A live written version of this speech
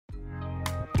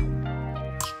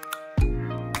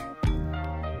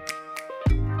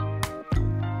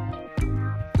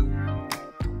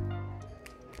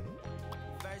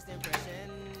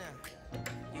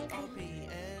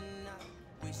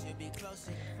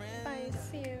friends. Bye,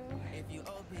 see you. If you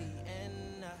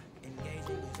OPN,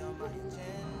 engaging is on my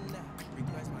agenda.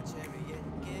 Request my chariot,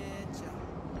 get ya.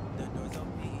 The doors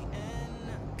OPN.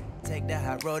 Take that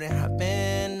high road and hop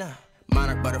in.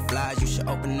 Monarch butterflies, you should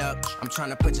open up. I'm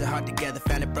trying to put your heart together,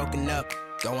 found it broken up.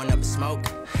 Going up in smoke,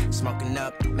 smoking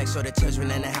up. Make sure the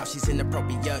children in the house, she's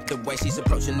inappropriate. The way she's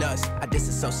approaching us, I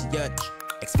disassociate.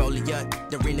 Exfoliate,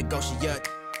 the renegotiate.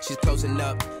 She's closing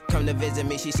up, come to visit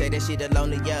me. She say that she the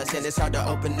loneliest, and it's hard to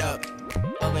open up.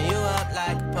 Open you up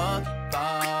like a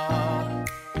Pokeball.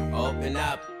 Open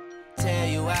up, tear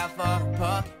you out for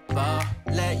a Pokeball.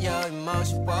 Let your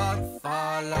emotion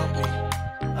waterfall on me.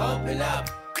 Open up.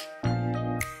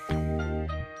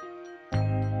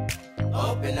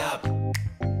 Open up.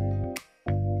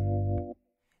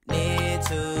 Need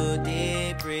to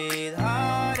deep breathe,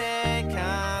 heart and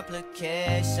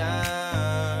complications.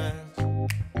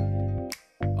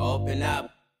 Open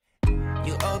up.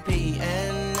 You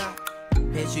OPN,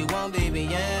 hit you on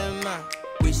BBM.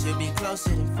 We should be closer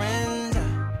than friends.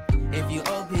 If you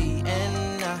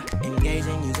OPN,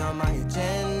 engaging you's on my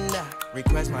agenda.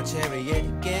 Request my chariot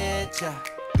to get ya.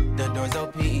 The doors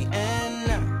OPN.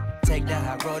 Take the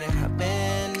high road and hop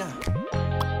in.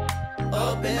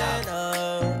 Open up,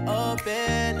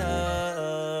 open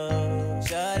up.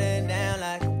 Shut it down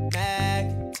like a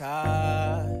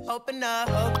Macintosh. Open up,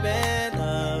 open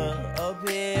up.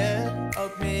 Open,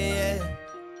 open.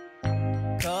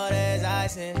 Cold as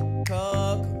ice and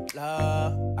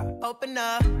Coca-Cola. Open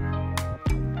up.